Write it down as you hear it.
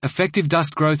Effective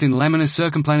dust growth in laminar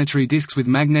circumplanetary disks with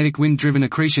magnetic wind-driven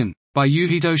accretion, by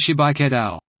Yuhito Shibike et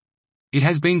al. It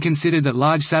has been considered that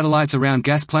large satellites around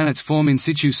gas planets form in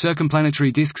situ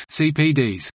circumplanetary disks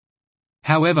 (CPDs).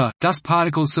 However, dust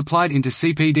particles supplied into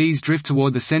CPDs drift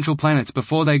toward the central planets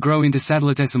before they grow into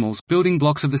satellitesimals, building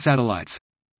blocks of the satellites.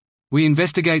 We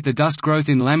investigate the dust growth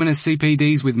in laminar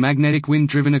CPDs with magnetic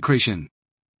wind-driven accretion.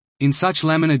 In such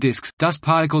laminar disks, dust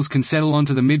particles can settle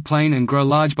onto the midplane and grow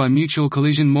large by mutual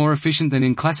collision more efficient than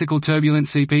in classical turbulent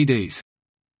CPDs.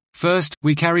 First,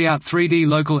 we carry out 3D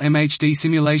local MHD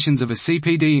simulations of a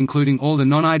CPD including all the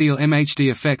non-ideal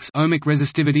MHD effects, ohmic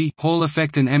resistivity, Hall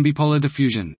effect and ambipolar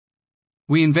diffusion.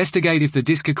 We investigate if the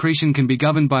disk accretion can be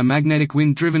governed by magnetic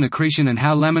wind-driven accretion and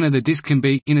how laminar the disk can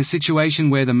be, in a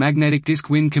situation where the magnetic disk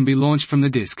wind can be launched from the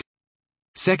disk.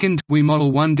 Second, we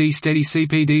model 1D steady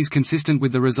CPDs consistent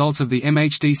with the results of the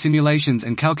MHD simulations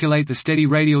and calculate the steady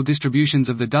radial distributions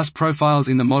of the dust profiles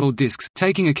in the modeled disks,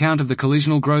 taking account of the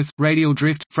collisional growth, radial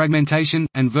drift, fragmentation,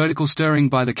 and vertical stirring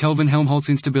by the Kelvin-Helmholtz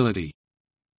instability.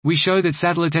 We show that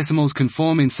satellitesimals can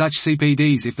form in such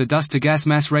CPDs if the dust-to-gas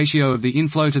mass ratio of the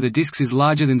inflow to the disks is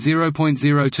larger than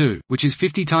 0.02, which is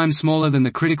 50 times smaller than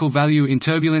the critical value in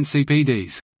turbulent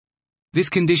CPDs. This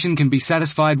condition can be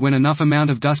satisfied when enough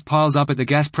amount of dust piles up at the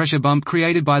gas pressure bump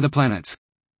created by the planets.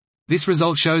 This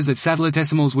result shows that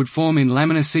satellitesimals would form in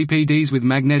laminar CPDs with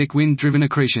magnetic wind-driven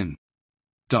accretion.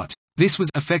 This was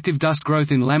Effective Dust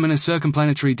Growth in Laminar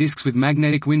Circumplanetary Disks with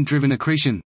Magnetic Wind-Driven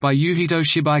Accretion, by Yuhito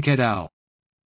Shibike et al.